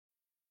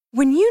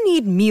When you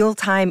need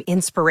mealtime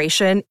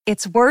inspiration,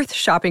 it's worth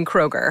shopping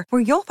Kroger,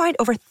 where you'll find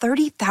over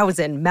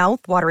 30,000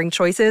 mouth-watering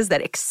choices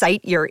that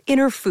excite your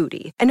inner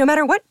foodie. And no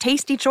matter what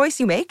tasty choice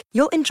you make,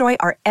 you'll enjoy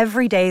our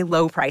everyday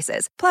low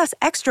prices, plus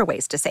extra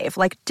ways to save,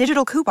 like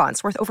digital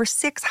coupons worth over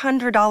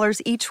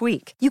 $600 each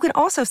week. You can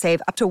also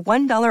save up to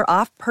 $1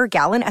 off per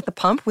gallon at the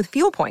pump with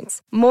fuel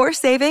points. More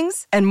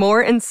savings and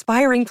more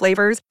inspiring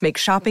flavors make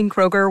shopping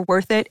Kroger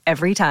worth it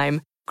every time.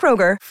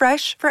 Kroger,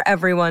 fresh for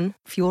everyone.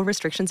 Fuel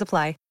restrictions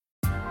apply.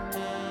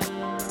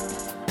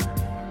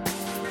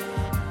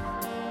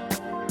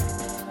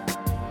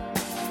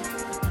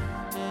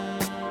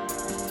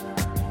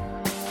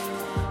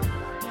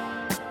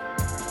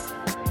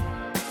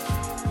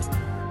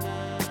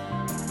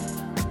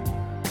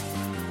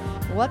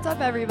 What's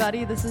up,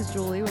 everybody? This is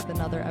Julie with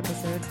another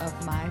episode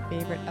of my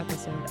favorite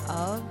episode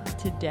of.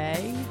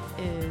 Today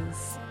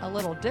is a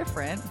little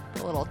different,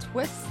 a little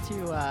twist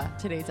to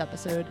today's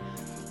episode.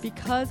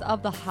 Because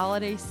of the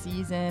holiday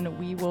season,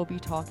 we will be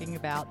talking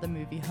about the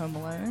movie Home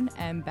Alone,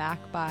 and back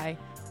by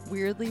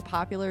weirdly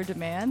popular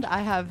demand,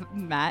 I have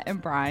Matt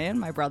and Brian,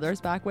 my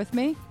brothers, back with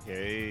me.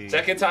 Yay.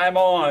 Second time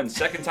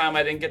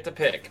I didn't get to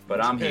pick,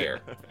 but I'm here.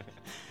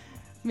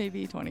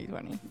 Maybe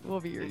 2020 will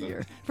be your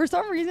year. For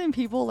some reason,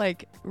 people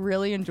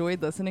really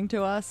enjoyed listening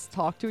to us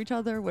talk to each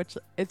other, which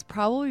it's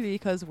probably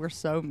because we're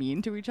so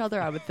mean to each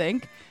other, I would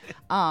think.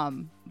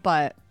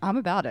 But I'm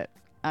about it.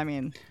 I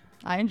mean,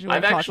 I enjoy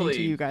talking to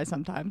you guys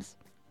sometimes.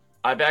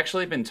 I've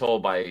actually been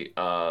told by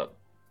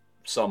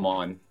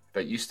someone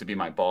that used to be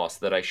my boss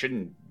that I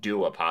shouldn't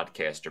do a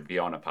podcast or be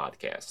on a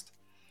podcast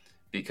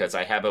because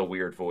I have a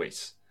weird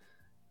voice.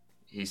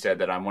 He said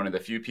that I'm one of the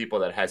few people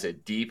that has a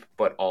deep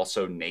but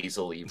also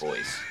nasally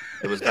voice.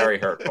 It was very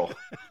hurtful.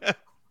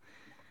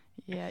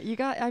 Yeah,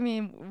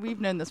 we've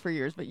known this for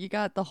years, but you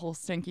got the whole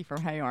Stinky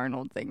from Hey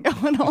Arnold thing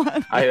going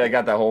on. I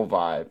got the whole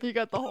vibe. You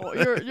got the whole,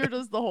 you're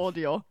just the whole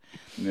deal.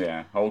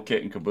 Yeah, whole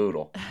kit and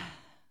caboodle.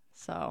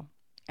 So,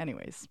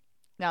 anyways,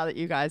 now that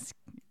you guys,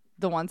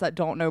 the ones that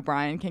don't know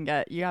Brian,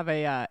 you have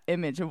a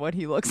image of what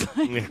he looks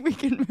like, we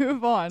can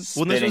move on.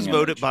 Well, this was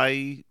voted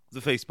by the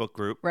Facebook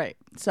group. Right.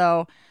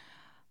 So,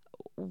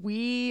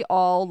 we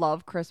all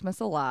love Christmas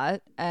a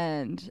lot,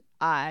 and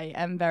I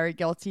am very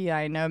guilty.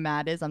 I know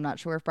Matt is. I'm not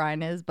sure if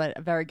Brian is, but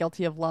very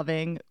guilty of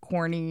loving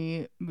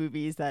corny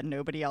movies that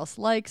nobody else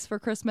likes for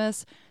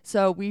Christmas.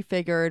 So we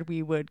figured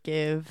we would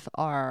give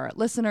our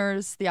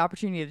listeners the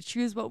opportunity to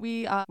choose what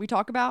we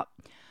talk about.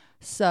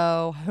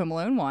 So Home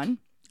Alone 1.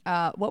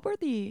 What were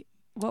the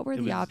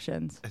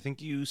options? I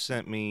think you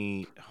sent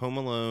me Home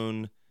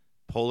Alone,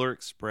 Polar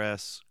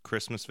Express,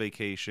 Christmas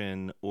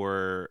Vacation,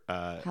 or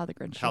How the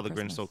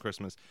Grinch Stole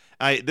Christmas.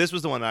 This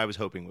was the one I was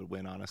hoping would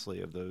win, honestly,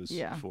 of those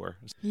four.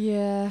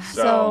 Yeah.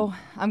 So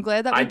I'm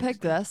glad that we picked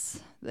this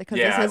because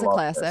this is a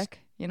classic.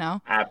 You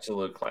know,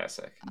 absolute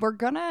classic. I'm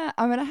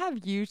gonna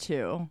have you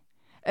two.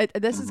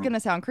 This is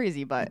gonna sound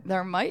crazy, but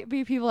there might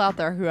be people out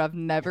there who have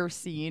never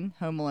seen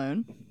Home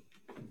Alone.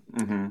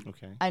 Mm-hmm.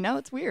 Okay. I know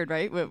it's weird,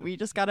 right? We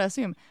just gotta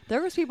assume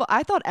there was people.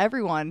 I thought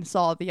everyone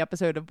saw the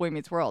episode of Boy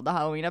Meets World, the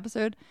Halloween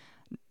episode.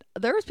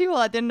 There was people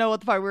that didn't know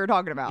what the fuck we were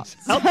talking about.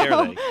 How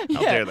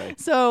dare they?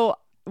 So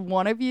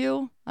one of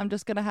you, I'm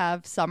just going to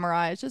have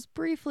summarize just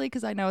briefly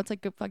because I know it's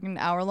like a fucking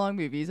hour-long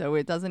movie, so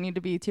it doesn't need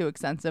to be too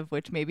extensive,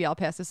 which maybe I'll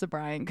pass this to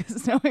Brian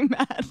because knowing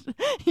Matt,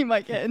 he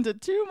might get into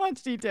too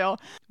much detail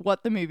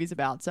what the movie's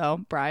about.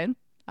 So, Brian,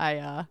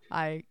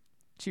 I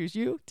choose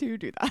you to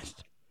do that.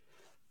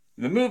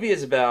 The movie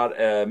is about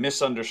a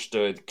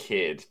misunderstood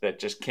kid that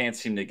just can't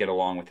seem to get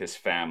along with his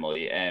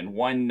family. And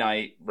one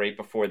night, right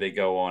before they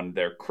go on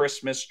their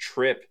Christmas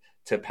trip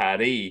to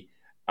Paris,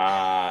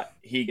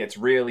 he gets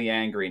really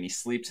angry and he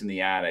sleeps in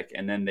the attic.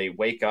 And then they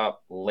wake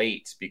up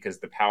late because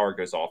the power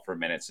goes off for a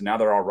minute. So now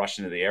they're all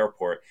rushing to the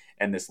airport.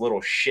 And this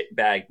little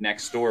shitbag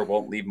next door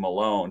won't leave him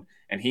alone.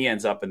 And he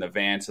ends up in the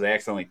van. So they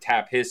accidentally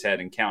tap his head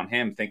and count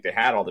him, think they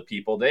had all the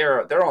people.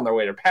 They're on their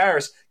way to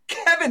Paris.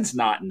 Kevin's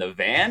not in the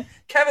van.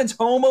 Kevin's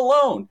home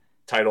alone.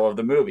 Title of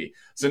the movie.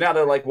 So now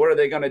they're like, what are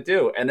they going to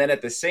do? And then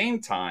at the same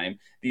time,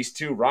 these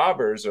two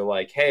robbers are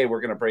like, hey,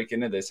 we're going to break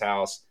into this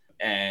house.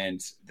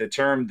 And the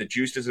term "the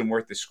juice isn't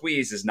worth the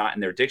squeeze" is not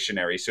in their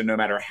dictionary. So no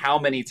matter how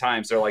many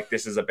times they're like,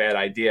 this is a bad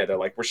idea, they're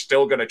like, we're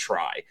still going to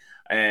try.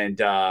 And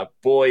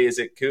boy, is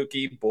it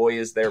kooky. Boy,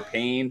 is there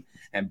pain.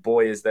 And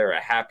boy, is there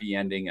a happy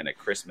ending and a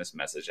Christmas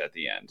message at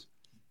the end.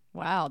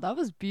 Wow, that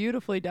was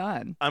beautifully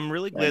done. I'm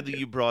really glad that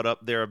you brought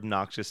up their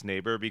obnoxious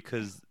neighbor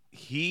because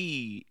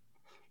he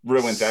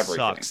ruins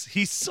everything.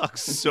 He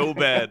sucks so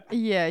bad.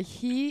 Yeah,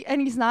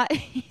 he's not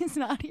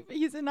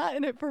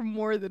in it for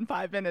more than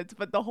 5 minutes,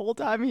 but the whole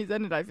time he's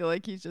in it, I feel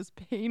like he's just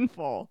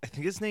painful. I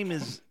think his name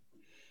is,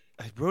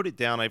 I wrote it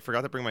down. I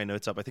forgot to bring my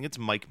notes up. I think it's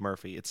Mike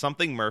Murphy. It's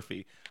something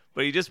Murphy.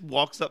 But he just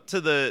walks up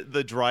to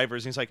the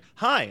drivers and he's like,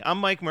 "Hi, I'm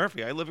Mike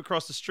Murphy. I live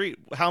across the street.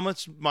 How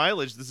much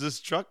mileage does this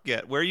truck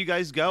get? Where are you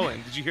guys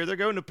going? Did you hear they're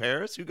going to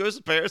Paris? Who goes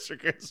to Paris for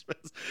Christmas?"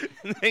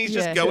 And then he's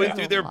just going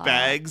through their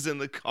bags in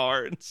the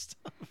car and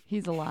stuff.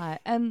 He's a lot.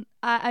 And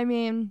I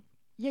mean,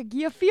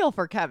 you feel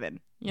for Kevin.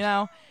 You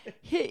know,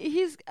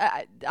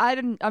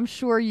 I'm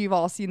sure you've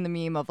all seen the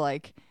meme of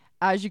like,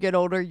 as you get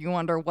older, you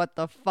wonder what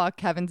the fuck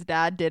Kevin's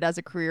dad did as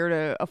a career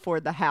to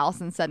afford the house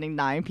and sending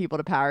 9 people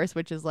to Paris,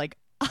 which is like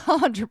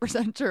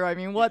 100% true. I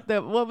mean, what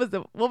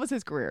was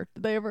his career?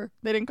 They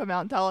didn't come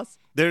out and tell us?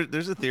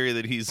 There's a theory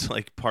that he's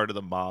like part of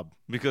the mob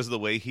because of the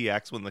way he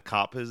acts when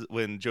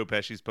when Joe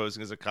Pesci's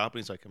posing as a cop, and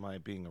he's like, "Am I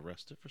being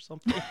arrested for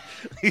something?"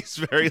 He's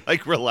very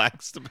like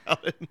relaxed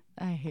about it.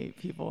 I hate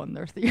people and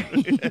their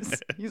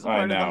theories. He's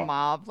part of the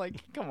mob.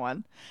 Like, come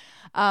on.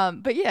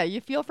 But yeah,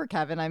 you feel for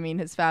Kevin. I mean,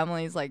 his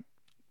family's like,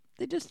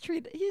 they just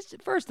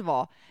first of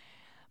all,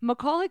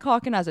 Macaulay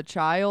Culkin as a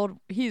child,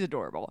 he's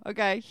adorable.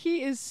 Okay,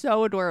 he is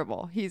so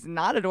adorable. He's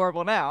not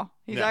adorable now.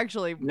 He's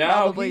actually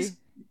probably.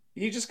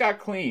 He just got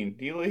clean.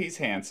 He's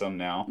handsome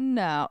now.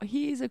 No,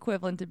 he's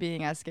equivalent to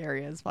being as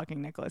scary as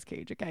fucking Nicolas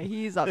Cage. Okay,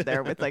 he's up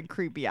there with like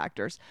creepy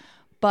actors.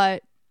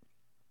 But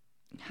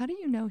how do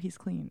you know he's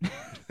clean?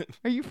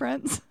 Are you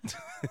friends?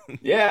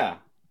 Yeah.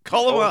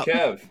 Call him up.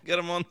 Kev. Get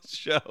him on the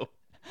show.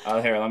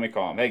 Here, let me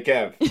call him. Hey,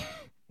 Kev.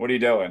 What are you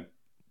doing?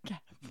 Kev.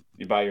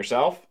 You by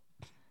yourself?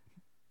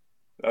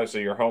 Oh, so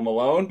you're home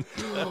alone?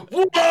 Oh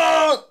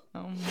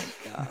my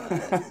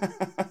god.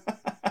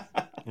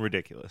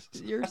 Ridiculous.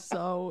 You're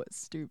so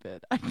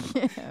stupid. I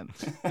can't.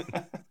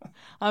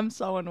 I'm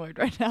so annoyed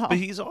right now. But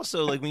he's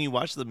also like, when you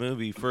watch the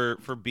movie, for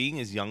being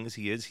as young as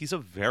he is, he's a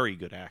very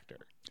good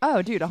actor.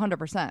 Oh, dude,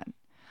 100%.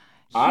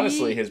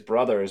 Honestly, his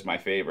brother is my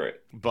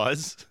favorite.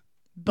 Buzz?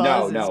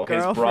 No,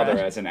 his brother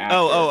as an actor.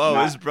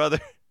 Oh, his brother.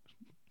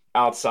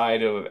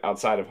 Outside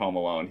of Home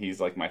Alone, he's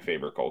like my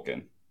favorite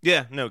Culkin.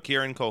 Yeah, no,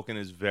 Kieran Culkin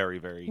is very,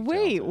 very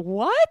Wait, talented.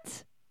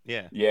 what?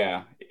 Yeah.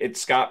 Yeah,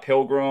 it's Scott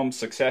Pilgrim.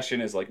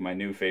 Succession is like my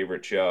new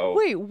favorite show.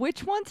 Wait,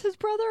 which one's his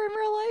brother in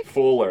real life?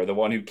 Fuller, the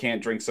one who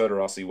can't drink soda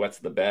or else he wets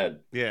the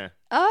bed. Yeah.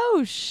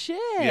 Oh, shit.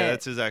 Yeah,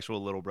 that's his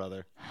actual little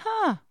brother.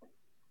 Huh.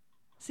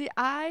 See,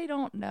 I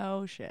don't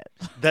know shit.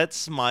 That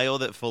smile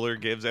that Fuller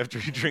gives after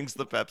he drinks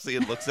the Pepsi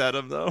and looks at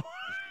him, though.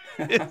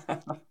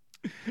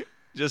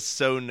 Just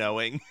so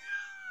knowing.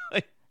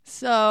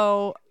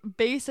 So,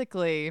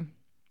 basically,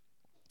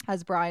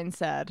 as Brian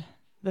said,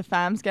 the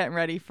fam's getting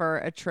ready for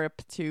a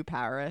trip to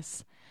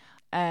Paris.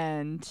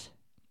 And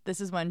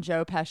this is when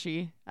Joe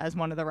Pesci, as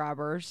one of the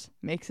robbers,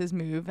 makes his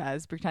move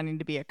as pretending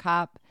to be a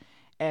cop,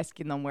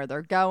 asking them where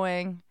they're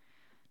going.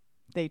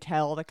 They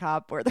tell the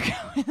cop where they're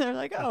going. They're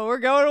like, oh, we're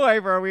going away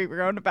for a week. We're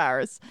going to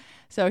Paris.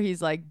 So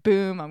he's like,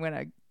 boom, I'm going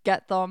to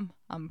get them.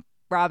 I'm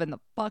robbing the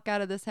fuck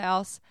out of this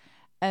house.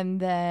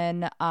 And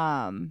then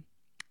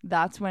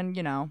that's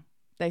when,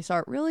 they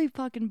start really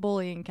fucking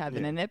bullying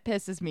Kevin, and it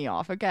pisses me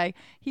off, okay?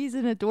 He's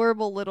an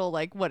adorable little,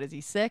 like, what is he,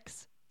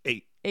 6?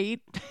 8.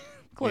 8?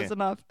 Close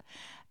enough.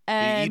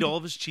 And they eat all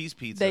of his cheese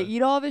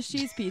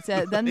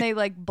pizza. Then they,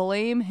 like,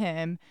 blame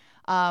him.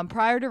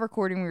 Prior to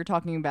recording, we were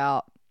talking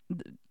about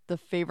the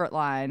favorite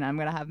line. I'm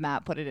going to have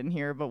Matt put it in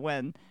here, but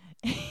when...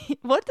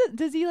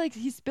 does he, like,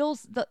 he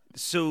spills the...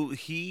 So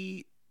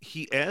he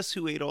asks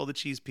who ate all the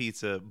cheese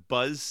pizza.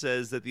 Buzz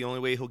says that the only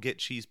way he'll get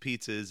cheese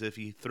pizza is if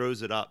he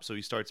throws it up. So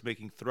he starts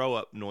making throw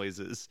up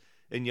noises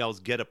and yells,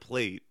 "Get a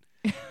plate."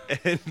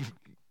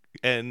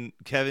 and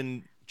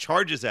Kevin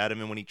charges at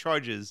him. And when he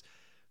charges,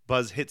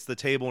 Buzz hits the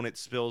table and it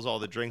spills all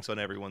the drinks on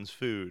everyone's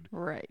food.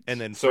 Right. And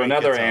then so Frank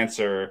another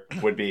answer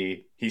would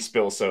be he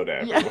spills soda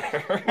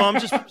everywhere. Well, I'm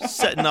just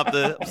setting up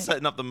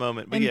the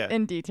moment. But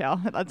in detail.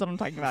 That's what I'm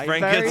talking about.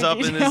 Frank gets up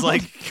and is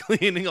like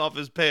cleaning off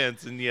his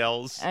pants and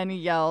yells. And he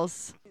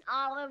yells,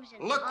 olives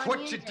and Look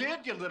what you did,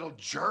 you little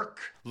jerk.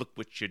 Look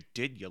what you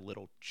did, you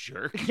little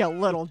jerk. You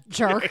little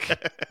jerk.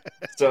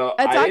 So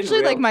it's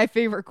actually like my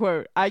favorite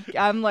quote.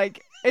 I'm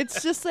like,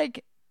 it's just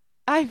like,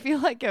 I feel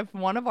like if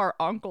one of our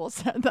uncles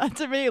said that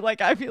to me,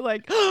 like, I'd be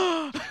like,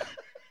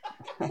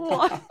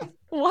 what?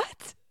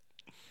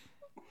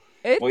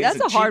 That's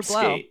a hard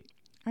blow.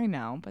 I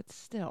know, but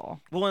still.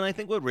 Well, and I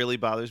think what really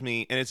bothers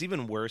me, and it's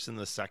even worse in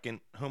the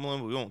second Home Alone,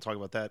 but we won't talk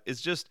about that, is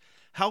just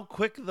how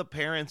quick the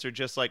parents are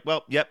just like,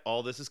 well, yep,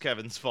 all this is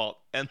Kevin's fault.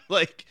 And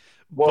like,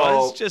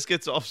 Buzz just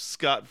gets off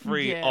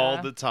scot-free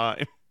all the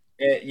time.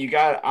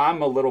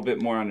 I'm a little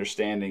bit more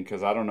understanding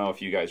because I don't know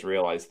if you guys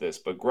realize this,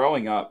 but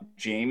growing up,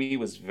 Jamie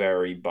was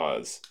very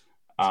Buzz.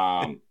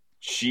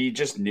 She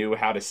just knew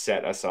how to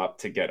set us up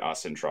to get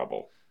us in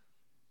trouble.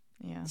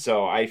 Yeah.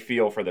 So I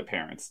feel for the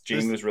parents.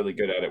 Jamie was really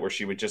good at it, where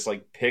she would just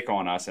like pick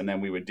on us, and then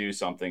we would do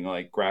something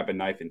like grab a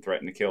knife and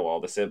threaten to kill all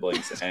the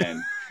siblings.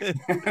 And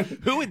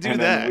who would do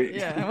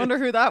that? I wonder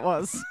who that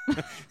was.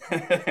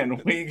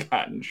 And we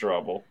got in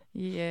trouble.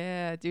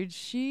 Yeah, dude.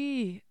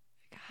 She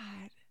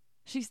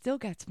still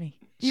gets me.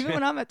 Even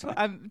when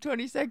I'm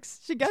 26,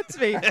 she gets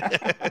me.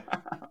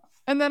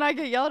 And then I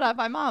get yelled at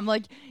by mom.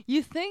 Like,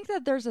 you think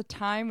that there's a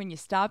time when you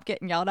stop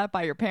getting yelled at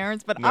by your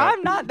parents, but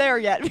I'm not there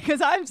yet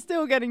because I'm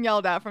still getting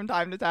yelled at from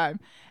time to time.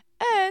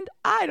 And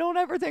I don't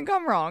ever think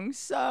I'm wrong.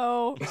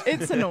 So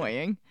it's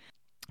annoying.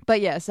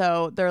 But yeah,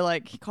 so they're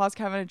like, he calls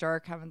Kevin a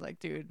jerk. Kevin's like,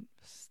 dude,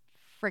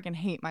 freaking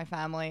hate my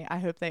family. I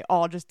hope they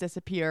all just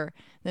disappear.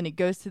 Then he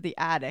goes to the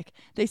attic.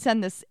 They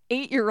send this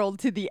 8-year-old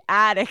to the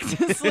attic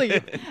to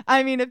sleep.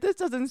 I mean, if this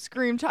doesn't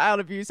scream child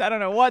abuse, I don't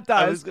know what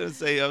does. I was going to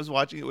say, I was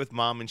watching it with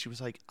Mom, and she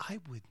was like, I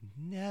would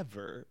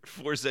never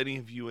force any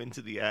of you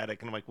into the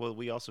attic. And I'm like, well,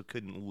 we also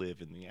couldn't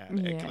live in the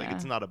attic. Yeah. Like,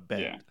 it's not a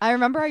bed. Yeah. I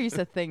remember I used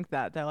to think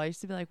that, though. I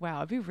used to be like, wow,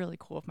 it'd be really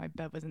cool if my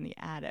bed was in the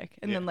attic.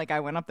 And then, like, I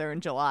went up there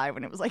in July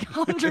when it was like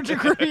 100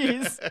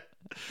 degrees.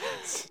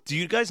 Do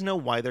you guys know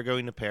why they're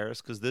going to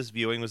Paris? Because this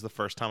viewing was the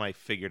first time I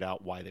figured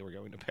out why they were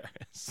going to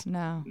Paris.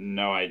 No.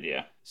 No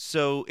idea.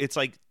 So it's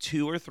like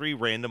 2 or 3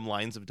 random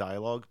lines of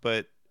dialogue,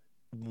 but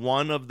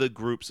one of the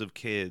groups of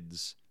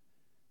kids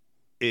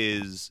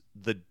is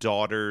the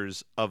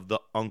daughters of the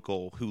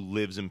uncle who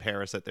lives in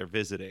Paris that they're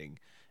visiting.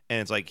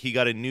 And it's like he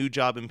got a new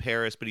job in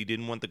Paris, but he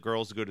didn't want the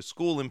girls to go to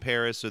school in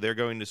Paris, so they're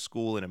going to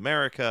school in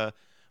America.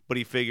 But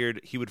he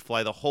figured he would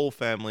fly the whole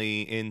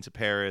family into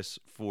Paris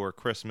for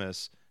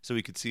Christmas so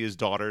he could see his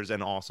daughters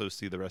and also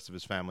see the rest of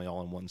his family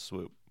all in one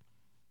swoop.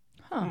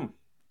 Huh.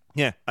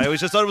 Yeah, I always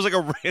just thought it was like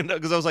a random,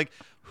 because I was like,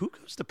 who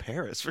goes to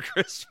Paris for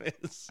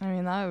Christmas? I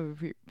mean,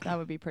 that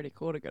would be pretty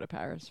cool to go to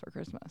Paris for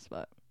Christmas,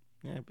 but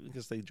Yeah,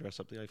 because they dress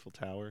up the Eiffel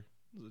Tower.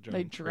 The they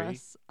giant tree.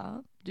 dress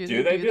up.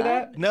 Do they do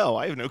that? No,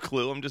 I have no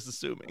clue. I'm just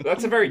assuming.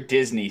 That's a very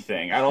Disney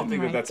thing. I don't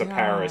think Oh that my that's a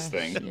Paris gosh.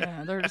 thing.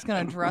 Yeah, they're just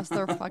gonna dress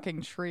their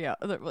fucking tree up.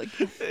 They're like,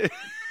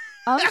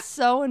 I'm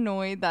so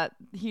annoyed that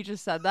he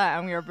just said that,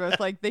 and we were both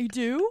like, they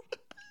do.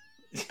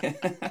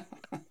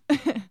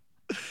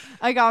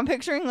 Like, I'm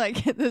picturing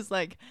like this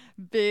like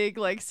big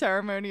like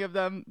ceremony of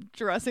them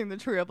dressing the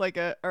tree up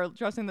or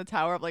dressing the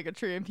tower up like a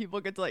tree, and people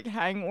get to like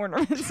hang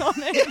ornaments on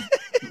it.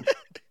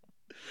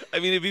 I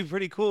mean, it'd be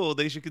pretty cool.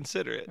 They should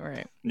consider it.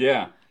 Right.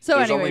 Yeah. So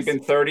There's anyways. only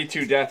been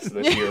 32 deaths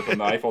this year from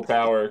the Eiffel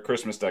Tower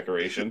Christmas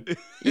decoration.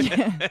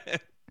 Yeah.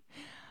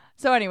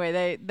 So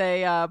anyway,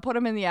 they put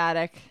him in the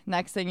attic.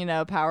 Next thing you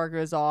know, power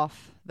goes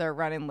off. They're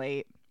running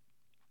late.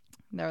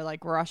 They're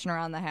like rushing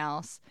around the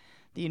house.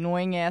 The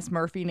annoying ass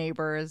Murphy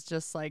neighbor is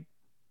just like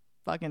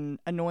fucking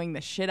annoying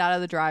the shit out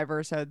of the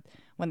driver. So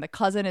when the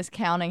cousin is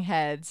counting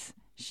heads,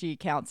 she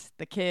counts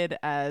the kid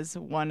as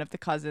one of the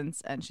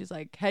cousins, and she's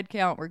like, head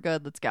count, we're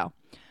good, let's go.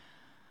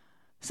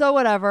 So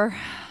whatever.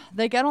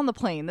 They get on the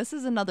plane. This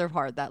is another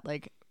part that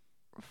like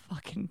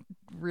fucking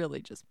really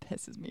just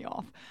pisses me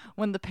off.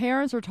 When the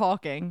parents are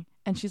talking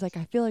and she's like,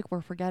 I feel like we're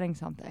forgetting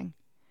something.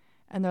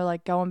 And they're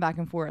like going back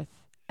and forth.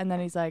 And then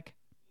she's like,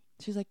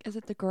 is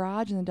it the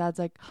garage? And the dad's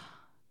like,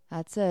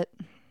 that's it.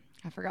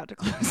 I forgot to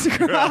close the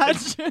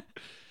garage.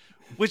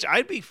 Which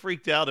I'd be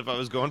freaked out if I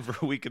was going for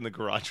a week and the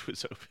garage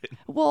was open.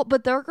 Well,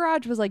 but their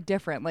garage was like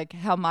different. Like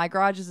how my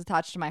garage is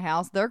attached to my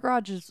house. Their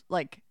garage is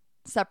like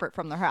separate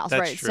from their house, That's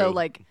right? true. So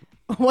like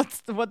what's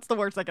the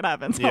worst that could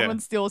happen? Someone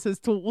steals his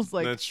tools.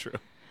 Like That's true.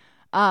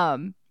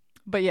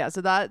 But yeah,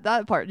 so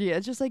that part, yeah,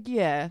 it's just like,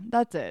 yeah,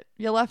 that's it.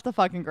 You left the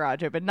fucking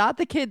garage open, not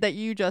the kid that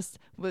you just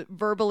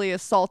verbally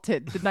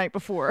assaulted the night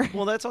before.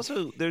 Well, that's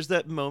also, there's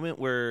that moment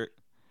where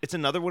it's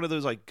another one of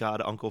those like,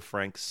 God, Uncle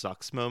Frank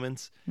sucks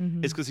moments.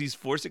 It's because he's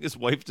forcing his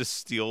wife to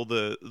steal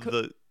the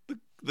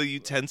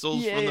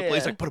utensils from the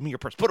place. Yeah. Like, put them in your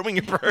purse, put them in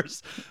your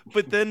purse.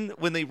 But then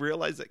when they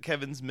realize that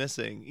Kevin's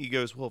missing, he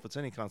goes, well, if it's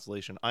any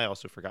consolation, I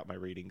also forgot my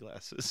reading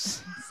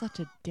glasses. Such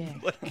a dick.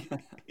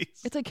 Like,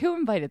 It's like, who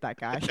invited that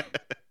guy?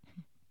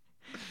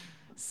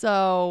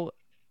 So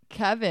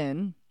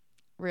Kevin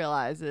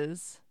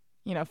realizes,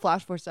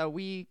 flash forward. So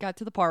we got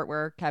to the part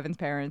where Kevin's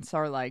parents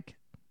are like,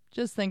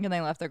 just thinking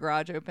they left the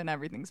garage open,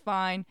 everything's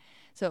fine.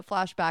 So it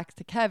flashbacks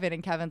to Kevin,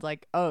 and Kevin's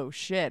like, oh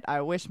shit,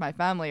 I wish my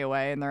family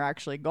away, and they're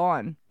actually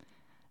gone.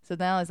 So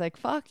now he's like,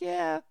 fuck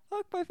yeah,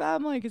 fuck my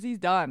family, because he's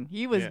done.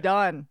 He was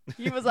done.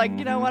 He was like,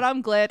 you know what,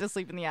 I'm glad to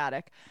sleep in the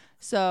attic.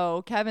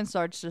 So Kevin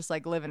starts just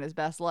like living his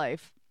best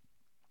life.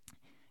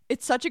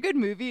 It's such a good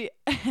movie,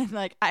 and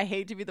like I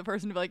hate to be the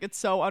person to be like, it's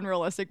so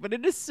unrealistic, but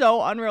it is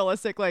so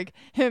unrealistic, like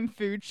him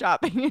food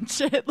shopping and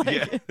shit.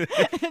 Like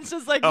it's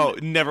just like, oh,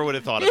 never would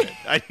have thought of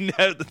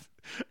it.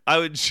 I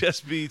would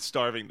just be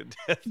starving to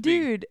death.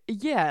 dude,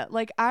 yeah.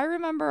 Like I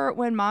remember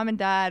when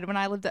when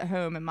I lived at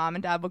home, and mom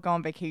and dad would go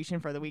on vacation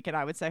for the weekend,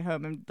 I would stay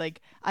home, and like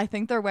I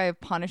think their way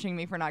of punishing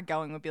me for not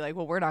going would be like,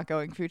 well, we're not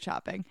going food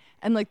shopping.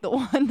 And like the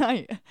one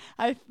night,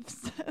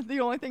 the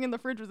only thing in the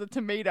fridge was a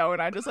tomato,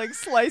 and I just like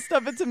sliced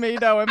up a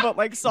tomato and put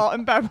like salt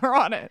and pepper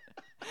on it,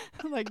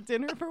 like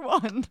dinner for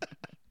one.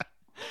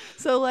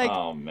 So like,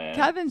 oh, man.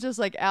 Kevin's just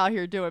like out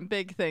here doing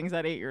big things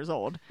at 8 years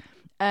old,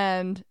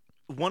 and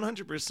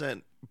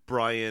 100%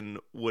 Brian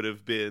would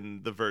have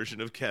been the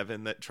version of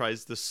Kevin that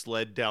tries to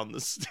sled down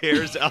the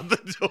stairs out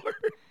the door.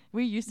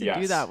 we used to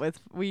do that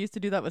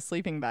with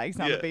sleeping bags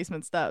down the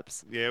basement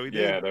steps. Yeah, we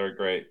did. Yeah, they were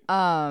great.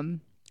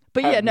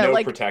 But Had yeah, no,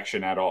 like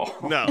protection at all.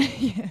 No.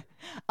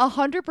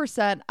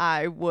 100%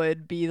 I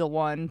would be the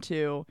one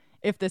to,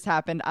 if this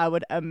happened, I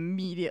would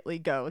immediately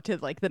go to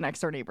like the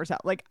next door neighbor's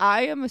house. Like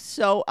I'm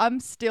still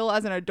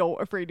as an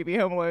adult afraid to be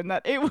home alone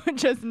that it would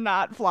just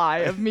not fly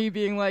of me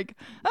being like,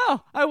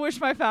 oh, I wish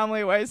my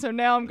family away, so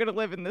now I'm gonna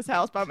live in this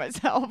house by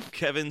myself.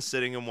 Kevin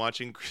sitting and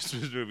watching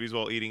Christmas movies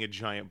while eating a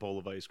giant bowl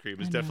of ice cream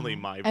is definitely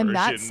my version. And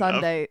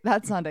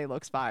that Sunday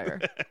looks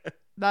fire.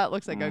 That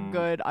looks like a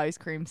good ice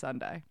cream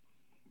sundae.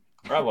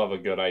 I love a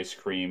good ice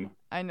cream.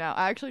 I know.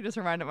 I actually just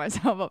reminded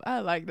myself of,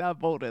 I like that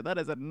boulder. That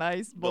is a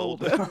nice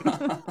boulder.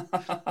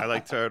 I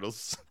like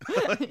turtles.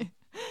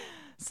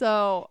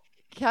 So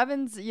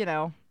Kevin's,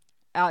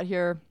 out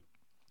here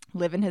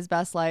living his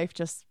best life,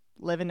 just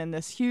living in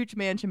this huge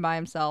mansion by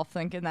himself,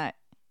 thinking that,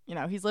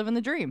 he's living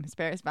the dream.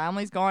 His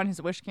family's gone.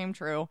 His wish came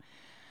true.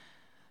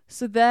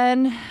 So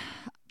then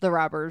the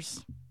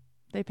robbers,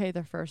 they pay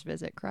their first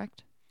visit,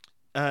 correct?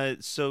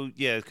 So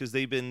yeah, because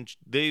they've been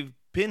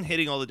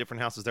hitting all the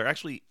different houses. They're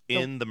actually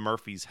in the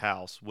Murphy's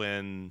house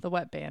when the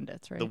Wet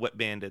Bandits, right? The Wet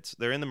Bandits.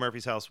 They're in the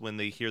Murphy's house when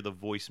they hear the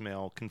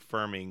voicemail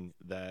confirming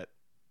that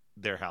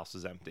their house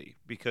is empty,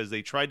 because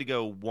they tried to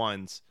go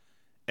once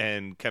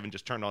and Kevin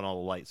just turned on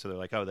all the lights. So they're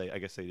like, oh, I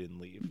guess they didn't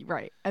leave.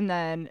 Right. And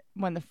then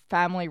when the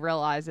family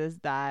realizes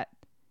that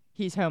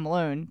he's home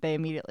alone, they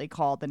immediately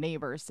call the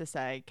neighbors to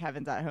say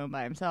Kevin's at home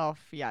by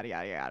himself, yada,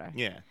 yada, yada.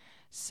 Yeah.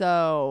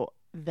 So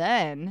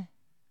then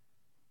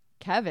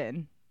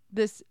Kevin,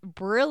 this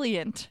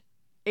brilliant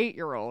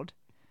 8-year-old,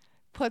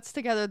 puts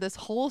together this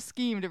whole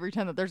scheme to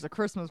pretend that there's a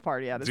Christmas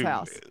party at his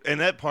house.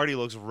 And that party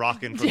looks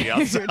rocking from the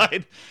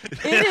outside.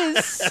 It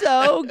is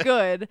so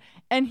good.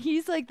 And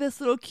he's like this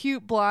little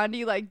cute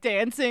blondie, like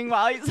dancing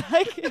while he's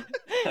like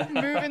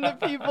moving the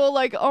people.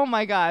 Like, oh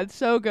my God,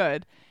 so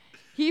good.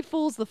 He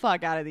fools the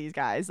fuck out of these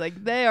guys.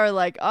 Like, they are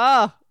like,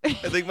 oh. I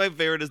think my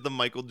favorite is the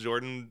Michael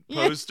Jordan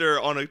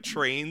poster on a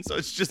train. So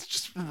it's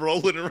just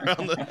rolling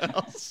around the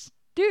house.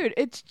 Dude,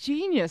 it's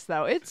genius,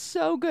 though. It's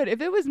so good.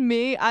 If it was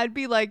me, I'd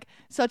be, like,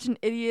 such an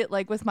idiot,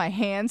 like, with my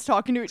hands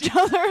talking to each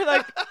other.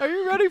 Like, are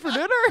you ready for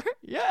dinner?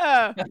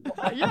 Yeah.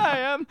 Yeah, I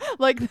am.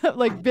 Like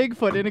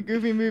Bigfoot in a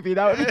Goofy movie.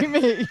 That would be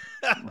me.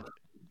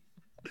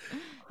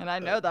 And I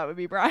know that would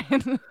be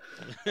Brian.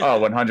 Oh,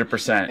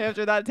 100%.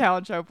 After that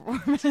talent show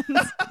performance.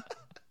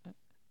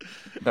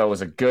 That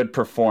was a good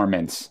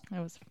performance. It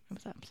was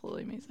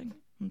absolutely amazing.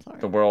 I'm sorry.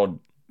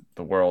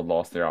 The world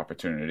lost their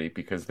opportunity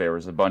because there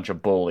was a bunch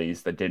of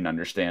bullies that didn't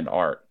understand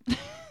art.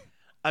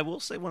 I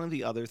will say one of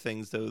the other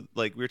things, though,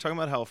 like we were talking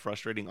about how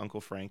frustrating Uncle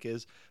Frank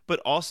is,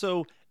 but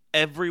also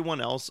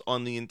everyone else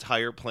on the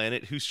entire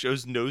planet who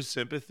shows no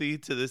sympathy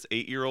to this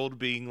 8-year-old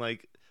being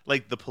like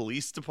the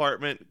police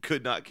department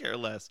could not care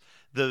less.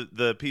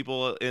 The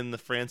people in the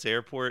France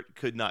airport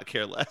could not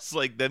care less.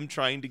 Like them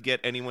trying to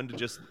get anyone to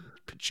just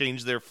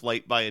change their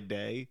flight by a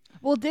day.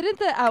 Well,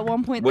 didn't at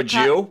one point... Would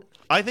you?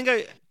 I think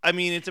I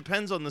mean, it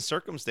depends on the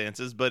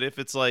circumstances, but if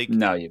it's like...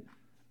 No,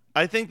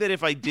 I think that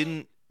if I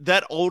didn't...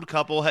 That old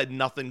couple had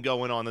nothing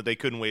going on that they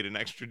couldn't wait an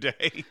extra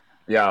day.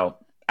 Yo,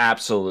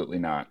 absolutely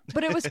not.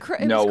 But it was,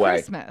 No way.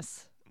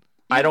 Christmas.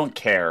 I don't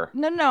care.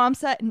 No, I'm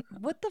set.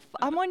 What the...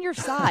 I'm on your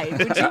side.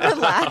 Would you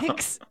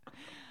relax?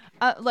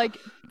 Like,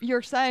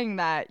 you're saying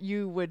that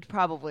you would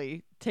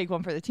probably take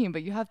one for the team,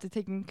 but you have to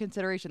take in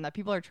consideration that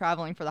people are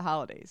traveling for the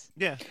holidays.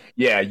 Yeah.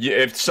 Yeah,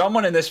 if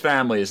someone in this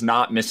family is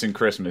not missing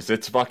Christmas,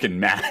 it's fucking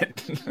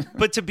Matt.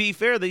 But to be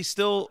fair,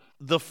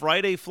 the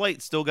Friday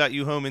flight still got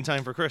you home in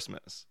time for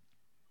Christmas.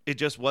 It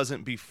just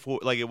wasn't before,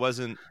 like it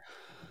wasn't,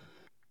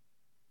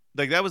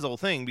 like that was the whole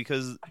thing,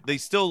 because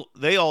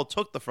they all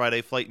took the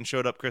Friday flight and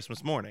showed up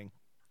Christmas morning.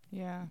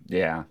 Yeah.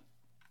 Yeah.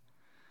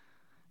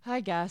 I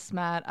guess,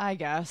 Matt. I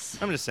guess.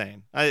 I'm just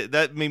saying.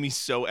 That made me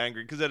so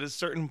angry, because at a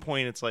certain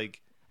point, it's like...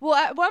 Well,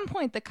 at one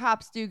point, the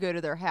cops do go to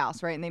their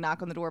house, right? And they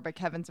knock on the door, but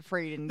Kevin's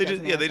afraid. And they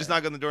just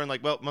knock on the door and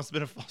like, well, it must have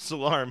been a false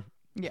alarm.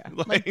 Yeah.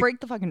 Like break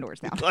the fucking doors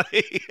down.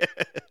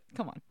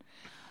 Come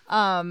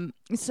on.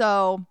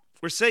 So...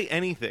 Or say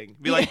anything.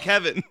 Be like,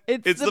 Kevin,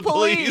 it's the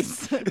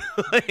police.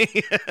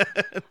 Police.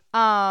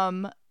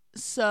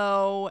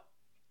 So...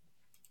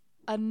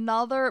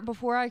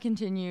 Before I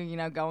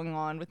continue, going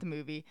on with the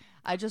movie,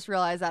 I just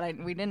realized that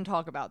we didn't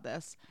talk about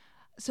this.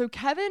 So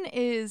Kevin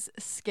is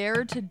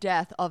scared to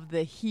death of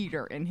the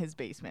heater in his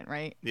basement,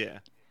 right? Yeah.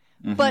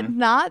 Mm-hmm. But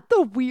not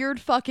the weird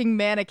fucking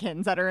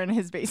mannequins that are in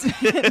his basement.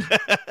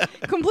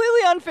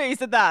 Completely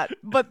unfazed at that.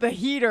 But the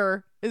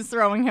heater is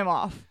throwing him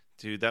off.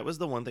 Dude, that was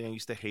the one thing I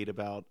used to hate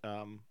about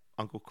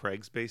Uncle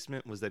Craig's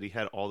basement, was that he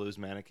had all those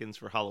mannequins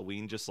for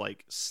Halloween just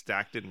like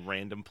stacked in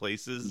random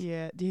places.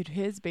 Yeah, dude,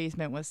 his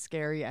basement was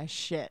scary as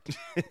shit.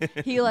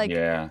 He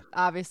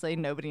obviously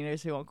nobody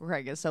knows who Uncle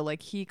Craig is, so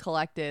like he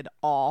collected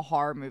all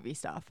horror movie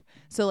stuff.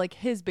 So like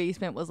his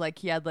basement was like,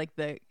 he had like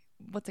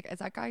is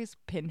that guy's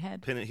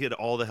Pinhead? He had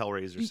all the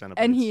Hellraiser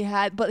centipedes. And he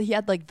had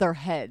like their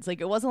heads.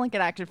 Like it wasn't like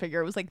an action figure,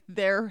 it was like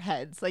their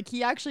heads. Like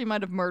he actually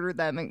might have murdered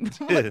them and,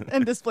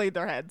 and displayed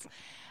their heads.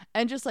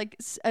 And just like,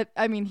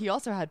 I mean, he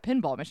also had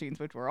pinball machines,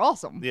 which were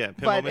awesome. Yeah,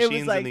 pinball But it was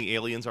machines like, in the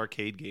Aliens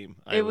arcade game.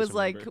 it was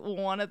like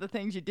one of the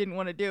things you didn't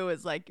want to do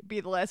is like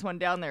be the last one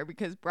down there,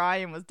 because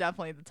Brian was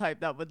definitely the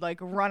type that would like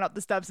run up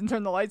the steps and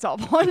turn the lights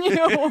off on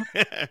you.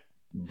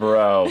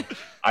 Bro,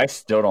 I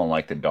still don't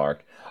like the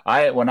dark.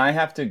 When I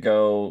have to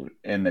go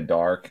in the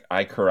dark,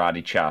 I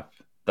karate chop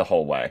the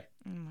whole way.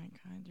 Oh my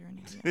God, you're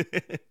an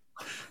idiot.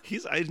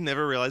 I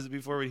never realized it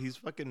before, but he's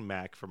fucking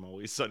Mac from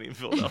Always Sunny in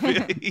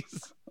Philadelphia.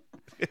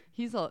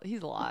 He's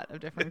a lot of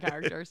different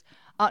characters.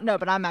 No,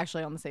 but I'm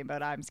actually on the same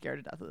boat. I'm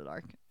scared to death of the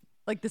dark.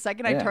 Like the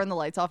second I turn the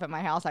lights off at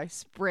my house, I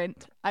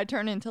sprint. I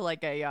turn into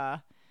like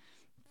a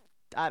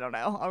I don't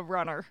know, a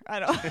runner.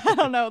 I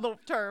don't know the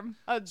term.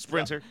 A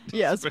Sprinter.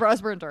 Yeah, a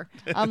sprinter.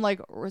 I'm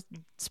like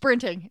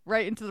sprinting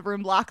right into the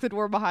room, lock the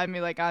door behind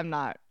me. Like I'm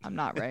not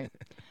right.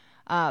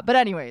 But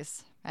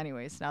anyways,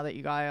 now that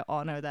you guys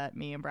all know that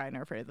me and Brian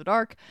are afraid of the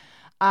dark,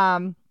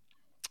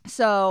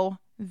 so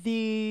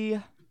the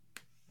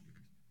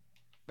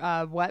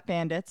Wet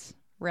Bandits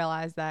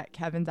realize that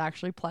Kevin's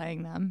actually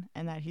playing them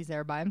and that he's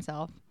there by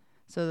himself.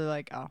 So they're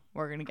like, "Oh,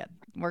 we're gonna get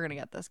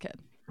this kid."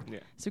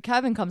 Yeah. So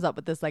Kevin comes up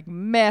with this like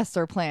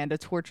master plan to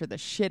torture the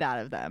shit out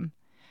of them.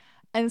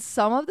 And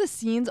some of the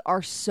scenes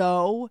are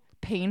so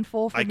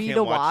painful for me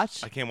to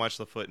watch. I can't watch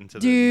the foot into the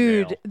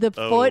Dude, nail. the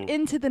foot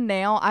into the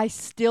nail, I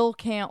still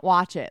can't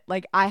watch it.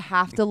 Like I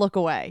have to look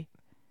away.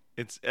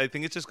 I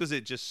think it's just because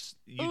you just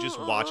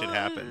watch it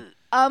happen.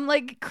 I'm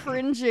like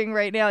cringing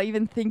right now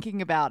even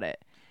thinking about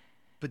it.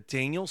 But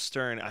Daniel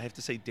Stern, I have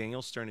to say,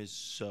 Daniel Stern is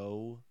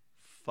so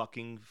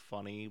fucking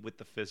funny with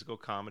the physical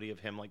comedy of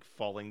him like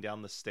falling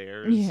down the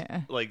stairs,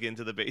 like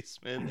into the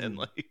basement, and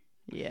like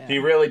he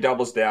really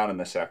doubles down in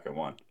the second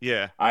one.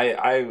 Yeah,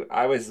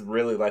 I was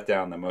really let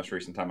down the most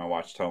recent time I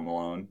watched Home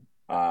Alone,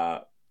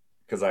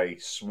 because I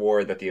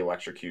swore that the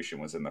electrocution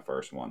was in the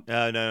first one.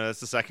 No, that's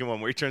the second one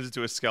where he turns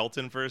into a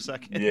skeleton for a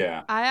second.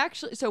 Yeah,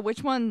 so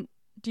which one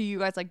do you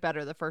guys like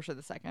better, the first or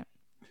the second?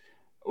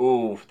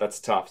 Ooh, that's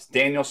tough.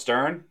 Daniel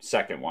Stern,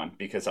 second one,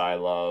 because I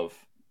love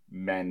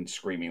men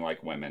screaming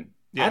like women.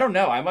 Yeah. I don't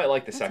know. I might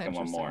like the second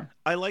one more.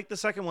 I like the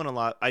second one a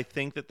lot. I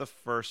think that the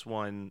first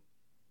one,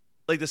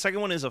 like the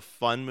second one is a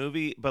fun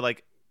movie, but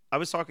like I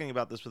was talking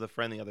about this with a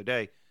friend the other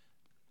day.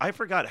 I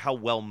forgot how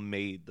well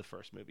made the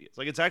first movie is.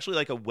 Like it's actually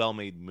like a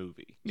well-made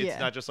movie. It's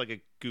not just like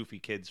a goofy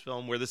kids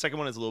film, where the second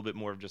one is a little bit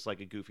more of just like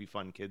a goofy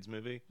fun kids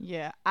movie.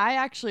 Yeah, I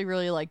actually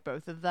really like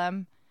both of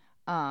them.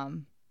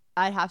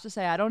 I have to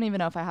say I don't even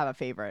know if I have a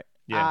favorite.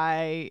 Yeah.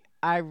 I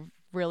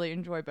really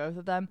enjoy both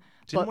of them.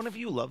 Didn't one of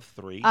you love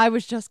 3? I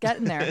was just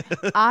getting there.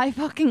 I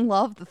fucking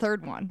love the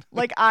third one.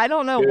 Like I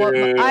don't know what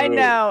I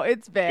know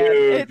it's bad.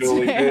 It's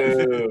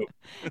bad.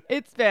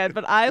 It's bad,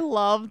 but I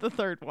love the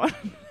third one.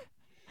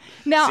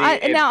 Now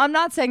I'm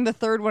not saying the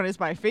third one is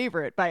my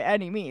favorite by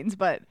any means,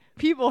 but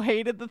people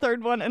hated the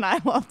third one and I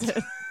loved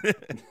it.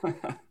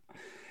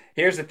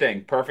 Here's the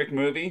thing, perfect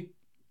movie,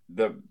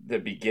 the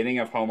beginning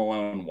of Home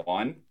Alone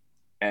 1,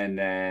 and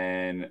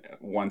then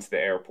once the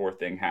airport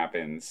thing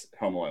happens,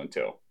 Home Alone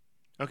 2.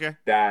 Okay.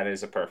 That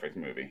is a perfect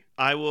movie.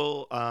 I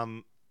will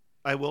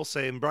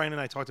say, and Brian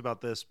and I talked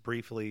about this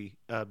briefly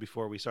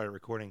before we started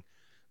recording,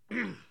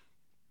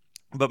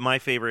 but my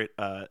favorite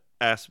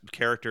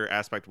character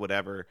aspect,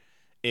 whatever,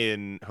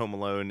 in Home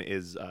Alone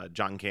is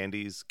John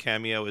Candy's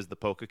cameo as the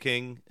Polka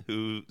King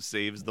who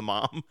saves the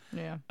mom.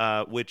 Yeah.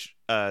 Which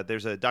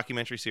there's a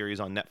documentary series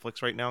on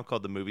Netflix right now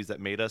called The Movies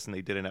That Made Us, and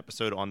they did an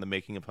episode on the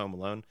making of Home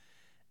Alone.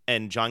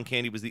 And John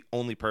Candy was the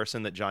only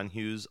person that John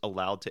Hughes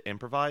allowed to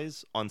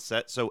improvise on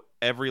set. So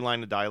every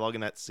line of dialogue in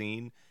that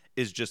scene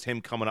is just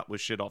him coming up with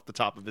shit off the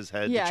top of his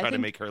head to try to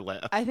make her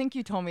laugh. I think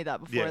you told me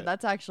that before. Yeah.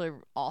 That's actually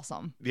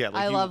awesome. Yeah,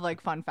 I love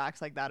like fun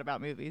facts like that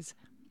about movies.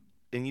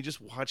 And you just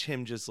watch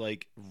him just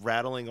like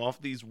rattling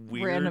off these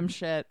weird random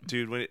shit.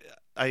 Dude, when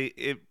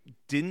it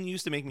didn't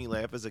used to make me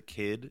laugh as a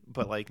kid,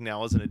 but like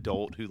now as an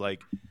adult who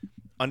like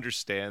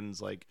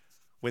understands like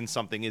when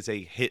something is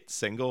a hit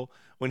single,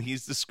 when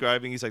he's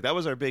describing, he's like, that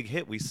was our big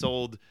hit. We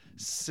sold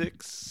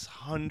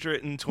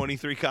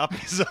 623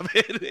 copies of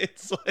it.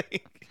 It's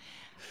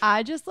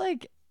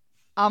like,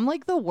 I'm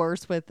like the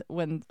worst with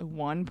when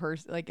one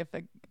person, like if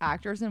the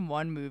actor's in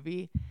one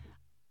movie,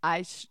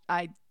 I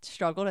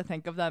struggle to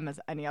think of them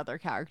as any other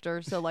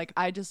character. So like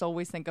I just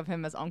always think of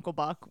him as Uncle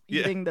Buck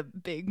eating the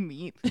big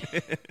meat.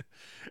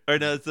 Or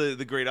no, it's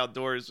the Great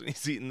Outdoors when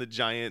he's eating the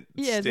giant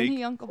steak. Isn't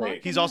he Uncle Buck?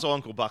 He's also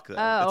Uncle Buck though.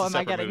 Oh, am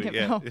I getting him?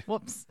 Yeah. Oh,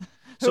 whoops.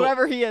 So,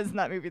 whoever he is in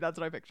that movie, that's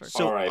what I picture.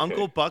 So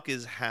Uncle Buck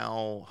is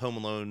how Home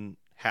Alone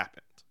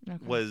happened. Okay.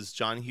 Was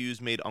John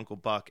Hughes made Uncle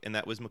Buck, and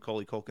that was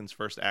Macaulay Culkin's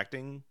first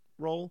acting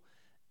role.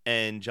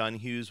 And John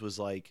Hughes was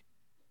like,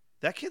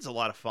 that kid's a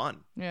lot of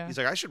fun. Yeah. He's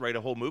like, I should write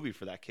a whole movie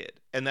for that kid.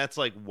 And that's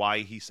like why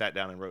he sat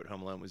down and wrote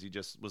Home Alone, was he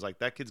just was like,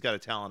 that kid's got a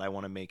talent. I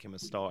want to make him a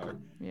star.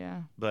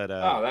 Yeah. But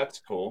oh, that's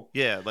cool.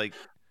 Yeah, like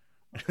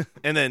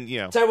and then, you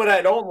know. I'll tell you what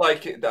I don't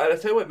like. I'll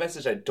tell you what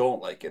message I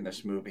don't like in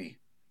this movie.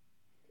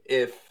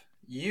 If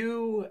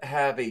you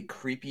have a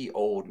creepy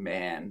old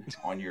man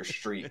on your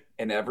street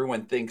and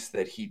everyone thinks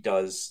that he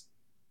does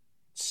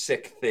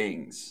sick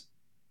things,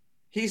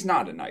 he's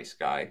not a nice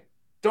guy.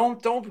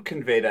 Don't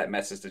convey that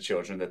message to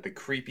children that the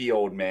creepy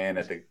old man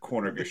at the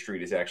corner of your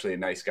street is actually a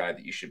nice guy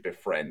that you should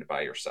befriend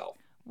by yourself.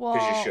 Because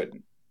Well, you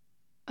shouldn't.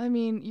 I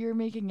mean, you're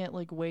making it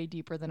like way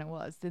deeper than it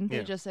was. Didn't they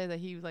Yeah. just say that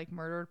he like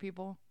murdered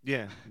people?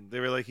 Yeah, they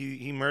were like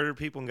he murdered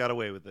people and got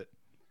away with it.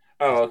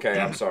 Oh, okay.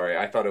 I'm sorry.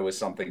 I thought it was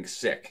something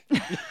sick.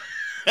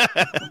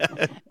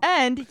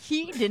 And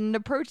he didn't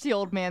approach the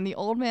old man. The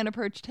old man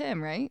approached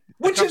him, right?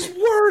 Which is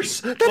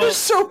worse. That is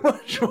so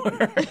much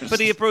worse. But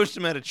he approached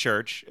him at a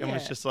church and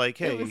was Yeah. just like,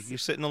 "Hey, was- you're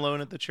sitting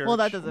alone at the church." Well,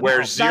 that doesn't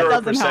Where help.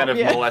 That 0% doesn't help. of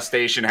Yeah.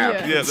 molestation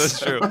happens. Yeah, that's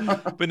true.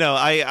 But no,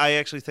 I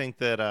actually think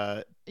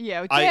that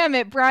Yeah, I- damn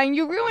it, Brian,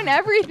 you ruin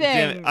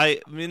everything. damn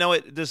it, you know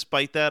what?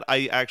 Despite that,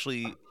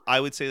 I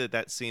would say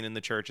that scene in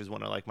the church is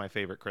one of like my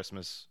favorite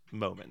Christmas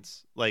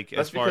moments. Like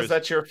That's as far because as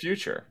that's your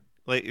future.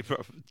 like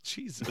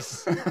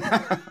Jesus.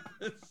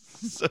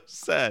 It's so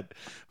sad.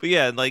 But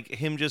yeah, like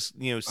him just,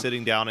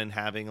 sitting down and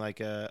having like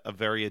a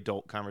very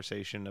adult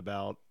conversation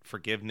about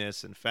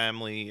forgiveness and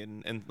family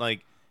and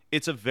like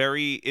it's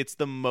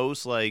the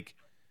most like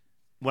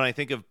when I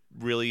think of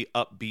really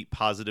upbeat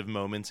positive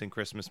moments in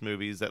Christmas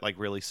movies that like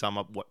really sum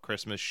up what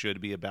Christmas should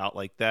be about,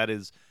 like that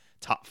is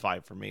top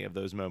 5 for me of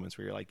those moments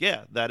where you're like,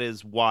 yeah, that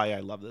is why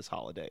I love this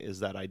holiday, is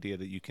that idea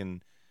that you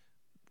can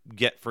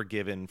get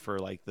forgiven for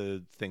like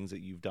the things that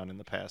you've done in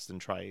the past and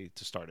try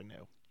to start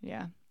anew.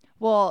 Yeah.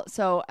 Well,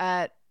 so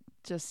at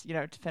just,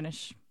 to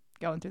finish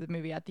going through the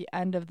movie, at the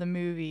end of the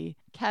movie,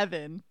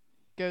 Kevin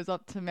goes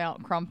up to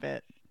Mount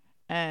Crumpet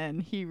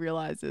and he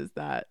realizes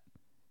that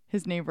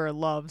his neighbor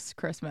loves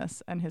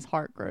Christmas and his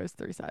heart grows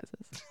 3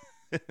 sizes.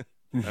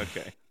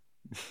 Okay.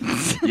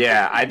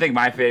 Yeah, I think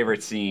my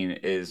favorite scene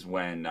is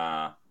when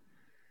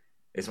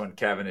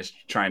Kevin is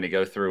trying to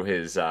go through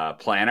his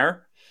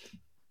planner.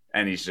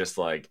 And he's just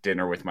like,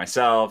 dinner with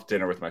myself,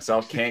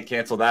 can't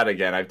cancel that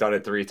again. I've done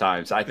it 3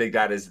 times. I think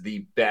that is the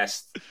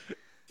best.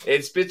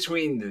 It's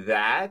between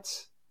that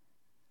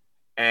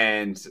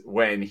and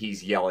when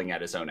he's yelling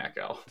at his own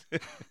echo.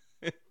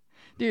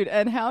 Dude,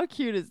 and how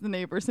cute is the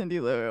neighbor Cindy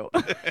Lou?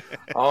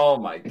 Oh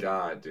my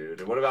God, dude.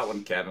 And what about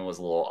when Kevin was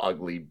a little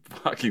ugly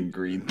fucking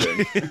green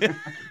thing?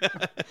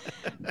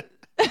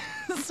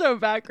 So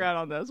background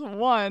on this.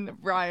 1,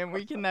 Brian,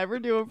 we can never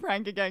do a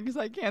prank again because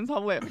I can't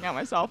stop laughing at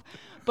myself.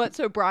 But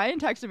so Brian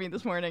texted me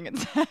this morning and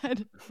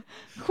said,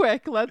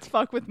 quick, let's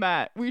fuck with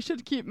Matt. We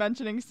should keep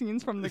mentioning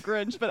scenes from The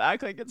Grinch, but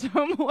act like it's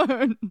Home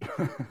Alone.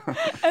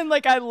 And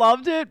like, I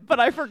loved it, but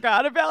I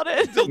forgot about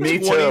it. Me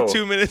too.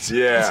 22 minutes.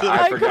 Yeah, into the-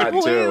 I forgot too.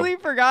 completely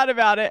forgot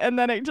about it. And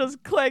then it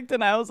just clicked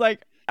and I was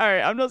like, all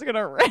right, I'm just going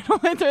to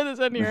randomly throw this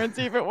in here and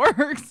see if it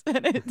works.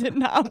 And it did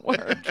not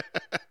work.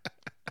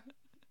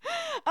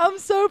 I'm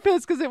so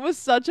pissed because it was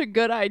such a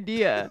good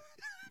idea.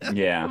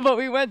 Yeah. But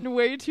we went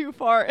way too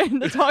far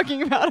into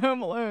talking about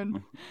Home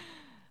Alone.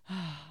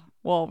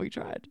 Well, we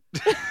tried.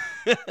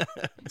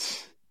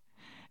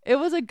 It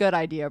was a good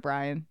idea,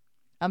 Brian.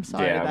 I'm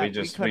sorry. Yeah, that we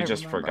just couldn't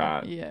remember.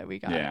 forgot. Yeah, we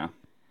got it. Yeah.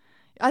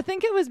 I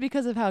think it was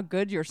because of how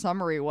good your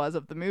summary was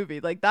of the movie.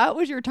 Like, that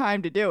was your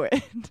time to do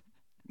it.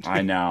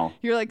 I know.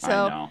 You're like,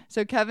 I know.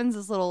 so Kevin's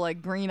this little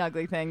like green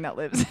ugly thing that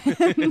lives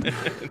in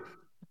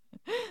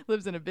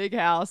lives in a big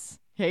house,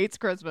 hates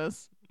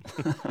Christmas.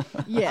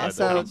 Yeah,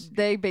 so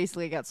they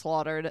basically get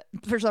slaughtered.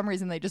 For some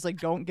reason, they just like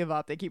don't give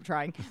up. They keep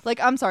trying. Like,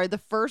 I'm sorry, the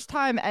first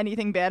time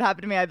anything bad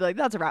happened to me, I'd be like,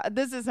 that's a wrap.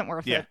 This isn't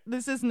worth Yeah. it.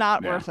 This is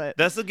not Yeah. worth it.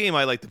 That's the game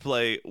I like to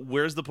play.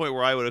 Where's the point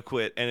where I would have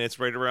quit? And it's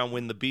right around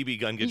when the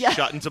BB gun gets Yeah.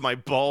 shot into my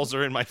balls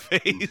or in my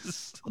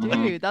face.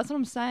 Dude, that's what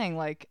I'm saying.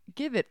 Like,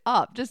 give it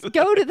up. Just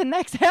go to the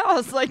next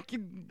house. Like,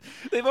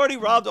 They've already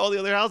robbed all the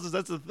other houses.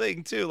 That's the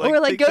thing, too.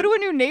 or like they go could- to a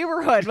new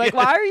neighborhood. Like,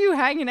 why are you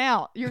hanging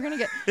out? You're gonna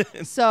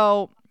get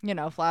so,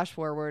 flash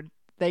forward.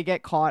 They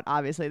get caught,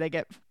 obviously. They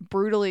get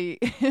brutally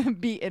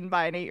beaten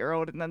by an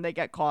 8-year-old, and then they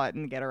get caught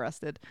and get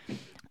arrested.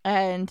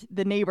 And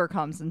the neighbor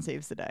comes and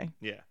saves the day.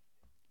 Yeah.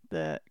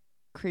 The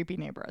creepy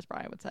neighbor, as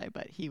Brian would say,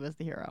 but he was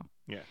the hero.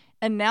 Yeah.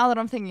 And now that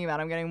I'm thinking about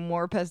it, I'm getting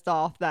more pissed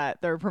off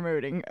that they're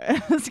promoting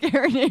a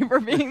scary neighbor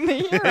being the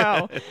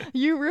hero.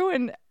 You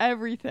ruin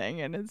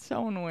everything, and it's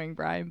so annoying,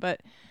 Brian.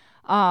 But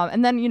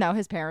and then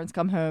his parents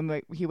come home.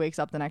 Like, he wakes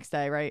up the next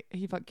day, right?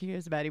 He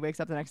goes to bed. He wakes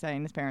up the next day,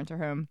 and his parents are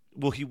home.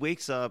 Well, he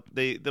wakes up.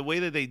 The way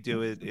that they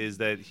do it is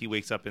that he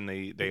wakes up and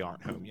they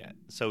aren't home yet.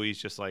 So he's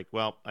just like,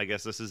 well, I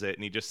guess this is it.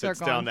 And he just They're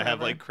sits down gone to have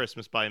forever. like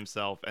Christmas by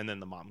himself. And then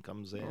the mom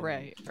comes in.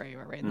 Right.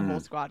 And the whole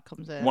squad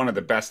comes in. One of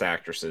the best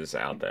actresses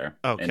out there.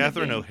 Oh, in the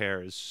Catherine game.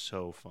 O'Hare is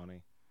so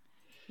funny.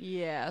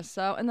 Yeah.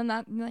 So, and then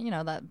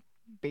that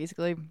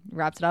basically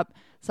wraps it up.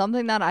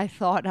 Something that I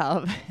thought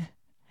of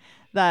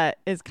that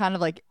is kind of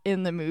like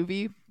in the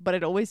movie, but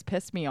it always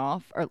pissed me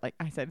off. Or like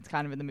I said, it's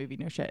kind of in the movie.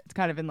 No shit. It's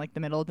kind of in like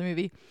the middle of the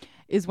movie.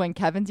 Is when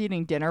Kevin's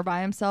eating dinner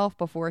by himself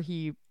before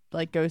he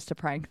like goes to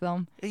prank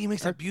them. Hey, he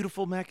makes that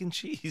beautiful mac and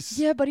cheese.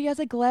 Yeah, but he has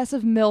a glass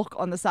of milk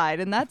on the side,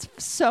 and that's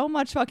so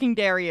much fucking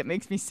dairy. It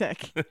makes me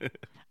sick.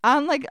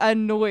 I'm like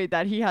annoyed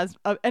that he has,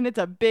 and it's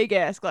a big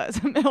ass glass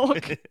of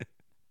milk.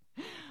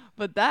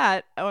 But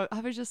that I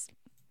was just,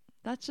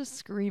 That's just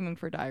screaming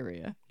for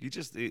diarrhea. He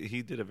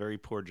did a very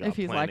poor job. If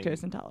he's planning.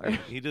 lactose intolerant.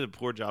 He did a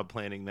poor job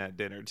planning that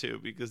dinner too,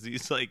 because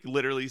he's like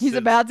literally. He's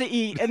about to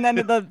eat, and then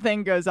the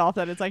thing goes off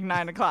that it's like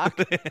 9 o'clock.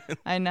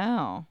 I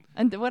know.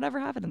 And whatever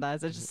happened to that?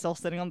 Is it just still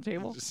sitting on the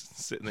table? Just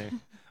sitting there.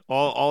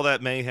 All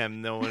that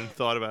mayhem, no one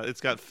thought about.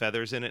 It's got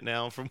feathers in it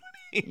now from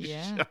when he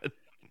shot.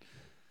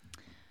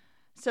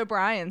 So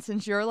Brian,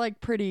 since you're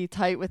like pretty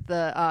tight with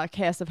the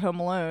cast of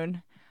Home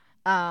Alone.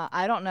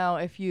 I don't know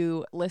if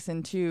you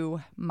listen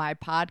to my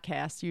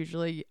podcast.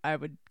 Usually I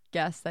would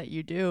guess that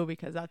you do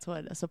because that's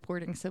what a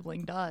supporting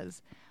sibling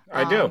does.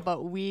 I do.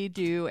 But we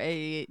do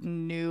a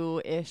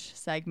new-ish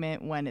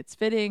segment when it's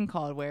fitting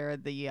called Where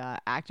the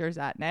Actor's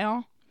At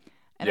Now.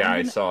 And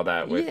I saw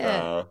that with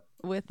The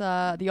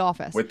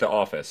Office. With The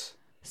Office.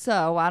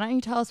 So why don't you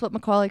tell us what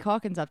Macaulay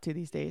Culkin's up to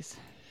these days?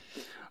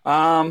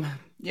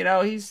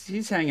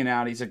 He's hanging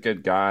out. He's a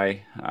good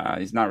guy.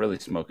 He's not really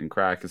smoking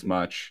crack as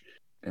much.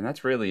 And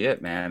that's really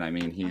it, man. I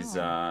mean, he's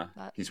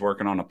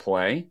working on a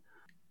play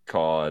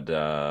called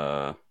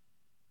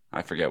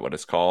I forget what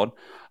it's called,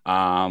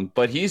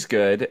 but he's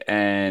good.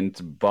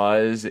 And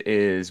Buzz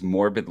is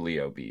morbidly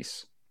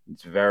obese.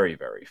 It's very,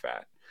 very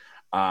fat.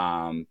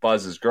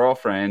 Buzz's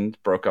girlfriend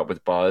broke up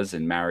with Buzz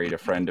and married a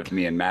friend of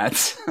me and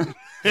Matt's.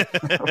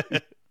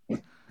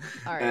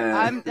 All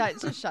right,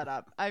 just shut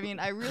up. I mean,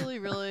 I really,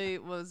 really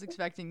was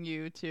expecting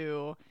you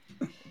to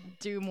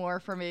do more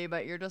for me,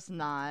 but you're just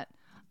not.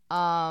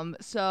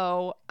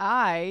 So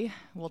I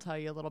will tell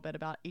you a little bit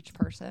about each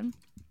person.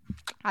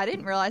 I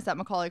didn't realize that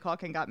Macaulay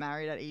Culkin got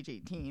married at age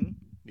 18.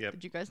 Yep.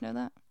 Did you guys know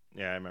that?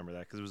 Yeah, I remember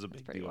that because it was a big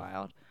It's pretty deal.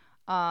 wild.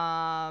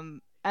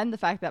 And the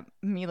fact that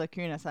Mila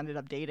Kunis ended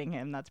up dating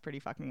him, that's pretty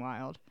fucking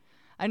wild.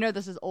 I know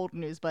this is old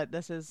news, but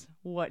this is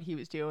what he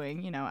was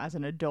doing, as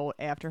an adult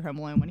after Home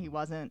Alone when he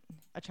wasn't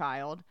a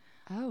child.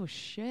 Oh,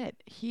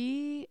 shit.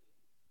 He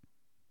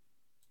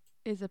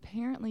is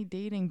apparently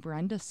dating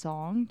Brenda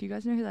Song. Do you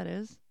guys know who that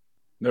is?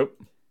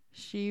 Nope.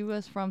 She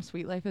was from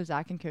Sweet Life of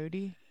Zack and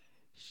Cody.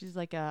 She's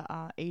like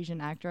a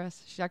Asian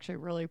actress. She's actually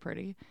really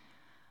pretty.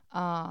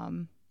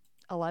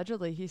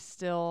 Allegedly, he's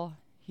still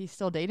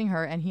dating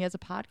her, and he has a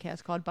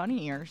podcast called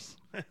Bunny Ears.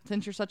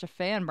 Since you're such a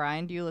fan,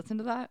 Brian, do you listen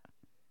to that?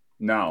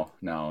 No.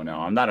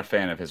 I'm not a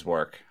fan of his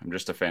work. I'm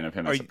just a fan of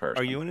him as a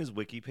person. Are you on his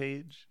wiki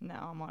page? No,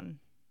 I'm on.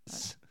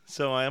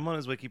 So I am on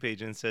his wiki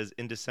page, and it says,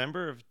 in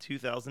December of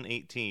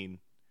 2018,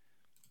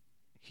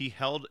 he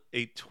held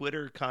a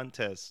Twitter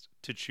contest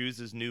to choose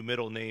his new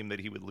middle name that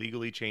he would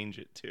legally change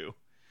it to.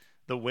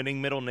 The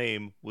winning middle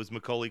name was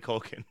Macaulay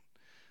Culkin.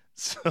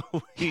 So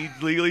he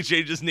legally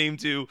changed his name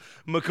to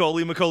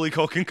Macaulay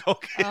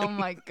Culkin. Oh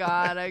my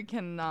God, I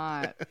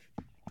cannot.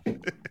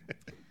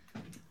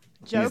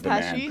 Joe He's the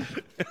Pesci.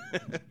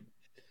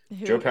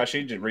 Joe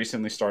Pesci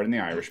recently starred in The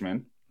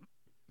Irishman.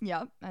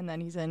 Yep, and then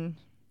he's in,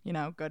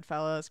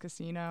 Goodfellas,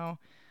 Casino.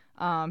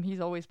 He's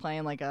always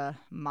playing like a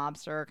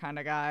mobster kind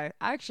of guy.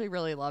 I actually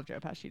really love Joe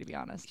Pesci, to be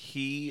honest.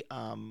 He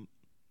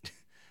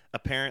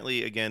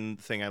apparently, again,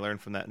 the thing I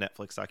learned from that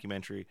Netflix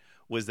documentary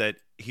was that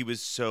he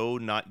was so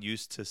not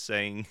used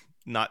to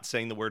not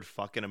saying the word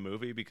fuck in a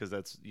movie, because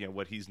that's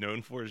what he's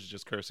known for is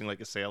just cursing like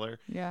a sailor.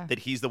 Yeah. That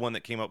he's the one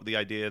that came up with the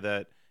idea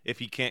that if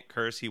he can't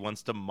curse, he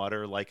wants to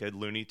mutter like a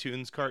Looney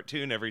Tunes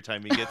cartoon every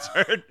time he gets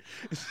hurt.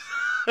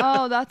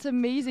 Oh, that's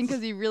amazing,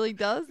 because he really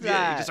does that.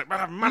 Yeah, he's just like,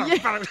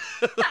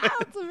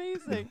 That's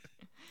amazing.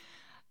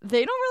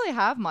 They don't really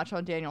have much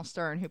on Daniel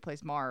Stern, who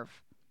plays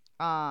Marv.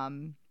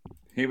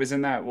 He was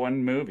in that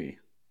one movie.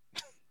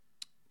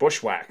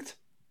 Bushwhacked.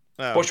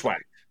 Oh,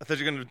 Bushwhacked. I thought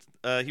you were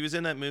gonna. He was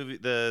in that movie,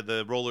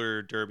 the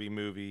roller derby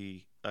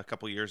movie a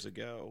couple years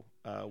ago.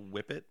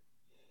 Whip It.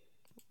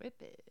 Whip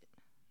It.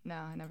 No,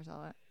 I never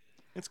saw that.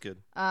 It's good.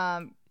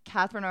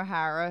 Catherine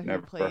O'Hara, who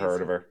Never plays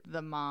heard of her.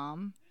 the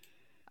mom.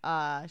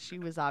 She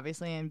was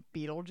obviously in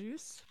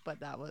Beetlejuice,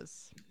 but that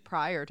was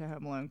prior to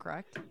Home Alone,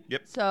 correct?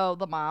 Yep. So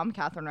the mom,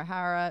 Catherine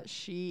O'Hara,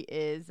 she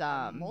is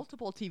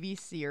multiple TV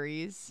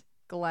series.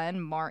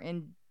 Glenn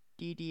Martin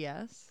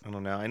DDS. I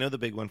don't know. I know the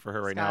big one for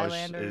her right now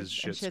Skylanders is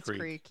Schitt's and Schitt's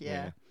Creek.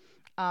 Yeah.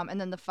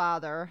 And then the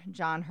father,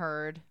 John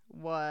Hurd,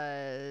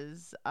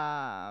 was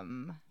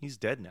He's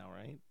dead now,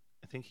 right?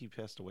 I think he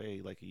passed away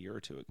like a year or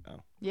two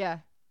ago. Yeah.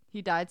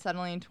 He died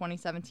suddenly in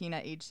 2017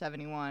 at age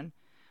 71.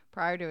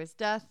 Prior to his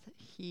death,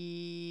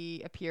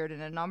 he appeared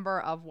in a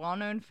number of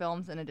well-known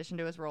films in addition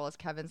to his role as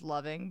Kevin's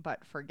loving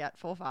but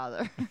forgetful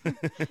father,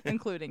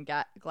 including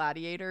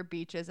Gladiator,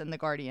 Beaches, and The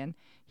Guardian.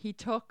 He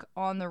took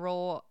on the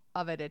role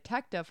of a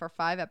detective for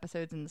 5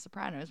 episodes in The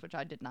Sopranos, which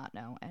I did not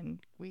know, and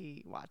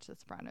we watch The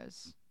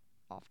Sopranos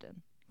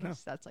often.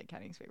 That's like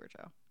Kenny's favorite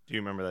show. Do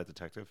you remember that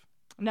detective?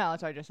 No,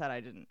 that's what I just said. I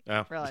didn't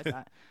realize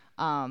that.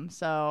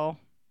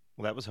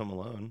 Well, that was Home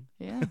Alone.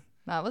 Yeah.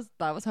 That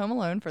was Home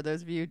Alone. For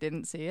those of you who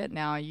didn't see it,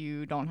 now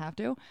you don't have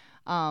to.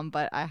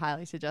 But I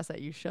highly suggest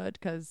that you should,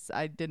 because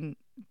I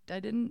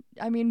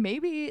mean,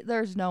 maybe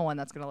there's no one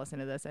that's going to listen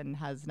to this and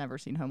has never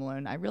seen Home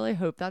Alone. I really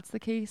hope that's the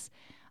case.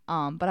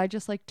 But I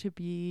just like to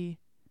be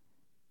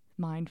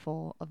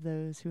mindful of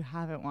those who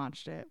haven't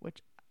watched it,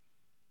 which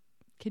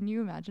Can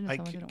you imagine if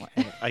someone didn't watch?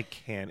 I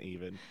can't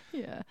even.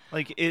 Yeah.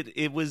 Like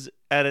it was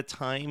at a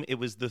time. It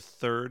was the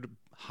third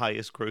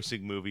highest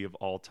grossing movie of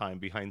all time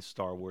behind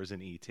Star Wars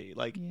and E.T.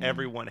 Like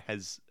everyone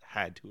has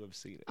had to have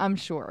seen it. I'm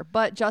sure,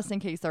 but just in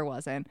case there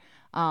wasn't,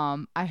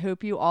 I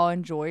hope you all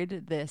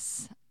enjoyed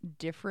this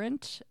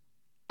different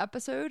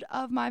episode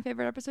of my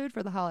favorite episode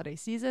for the holiday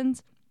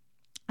seasons.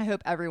 I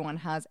hope everyone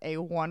has a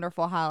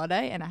wonderful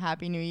holiday and a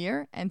happy new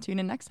year, and tune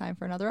in next time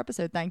for another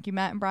episode. Thank you,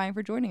 Matt and Brian,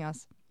 for joining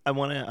us. I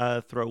want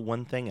to throw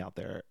one thing out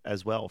there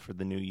as well for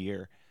the new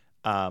year.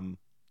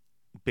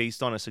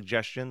 Based on a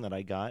suggestion that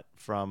I got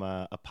from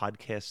a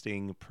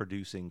podcasting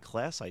producing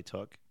class I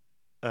took,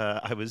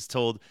 I was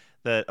told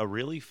that a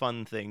really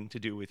fun thing to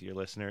do with your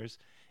listeners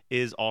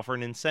is offer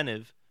an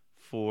incentive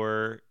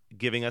for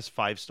giving us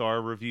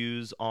 5-star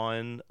reviews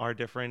on our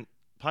different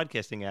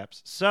podcasting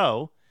apps.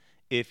 So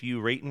if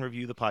you rate and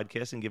review the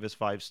podcast and give us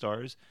 5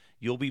 stars,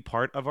 you'll be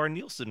part of our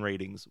Nielsen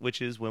ratings,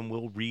 which is when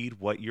we'll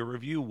read what your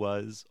review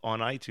was on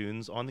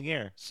iTunes on the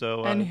air.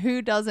 So, and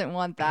who doesn't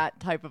want that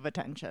type of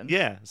attention?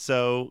 Yeah.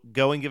 So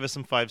go and give us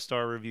some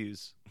 5-star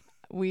reviews.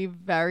 We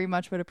very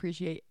much would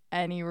appreciate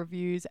any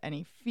reviews,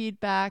 any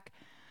feedback.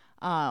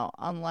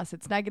 Unless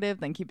it's negative,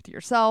 then keep it to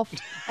yourself.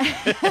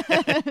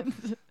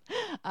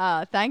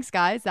 Thanks,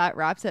 guys. That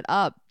wraps it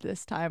up.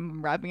 This time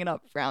I'm wrapping it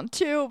up for round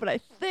 2, but I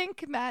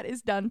think Matt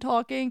is done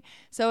talking.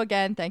 So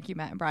again, thank you,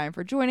 Matt and Brian,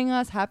 for joining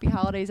us. Happy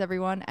holidays,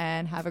 everyone,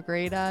 and have a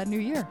great new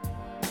year.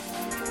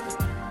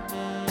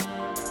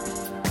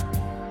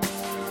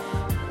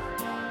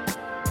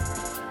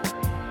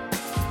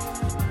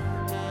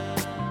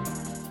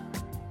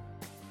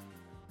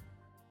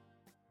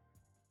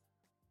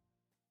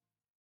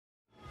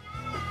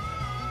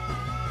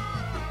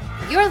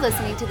 You're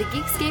listening to the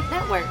Geekscape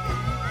Network.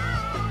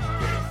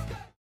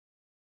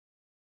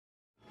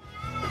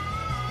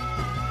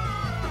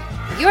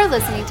 You're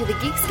listening to the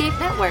Geekscape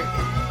Network.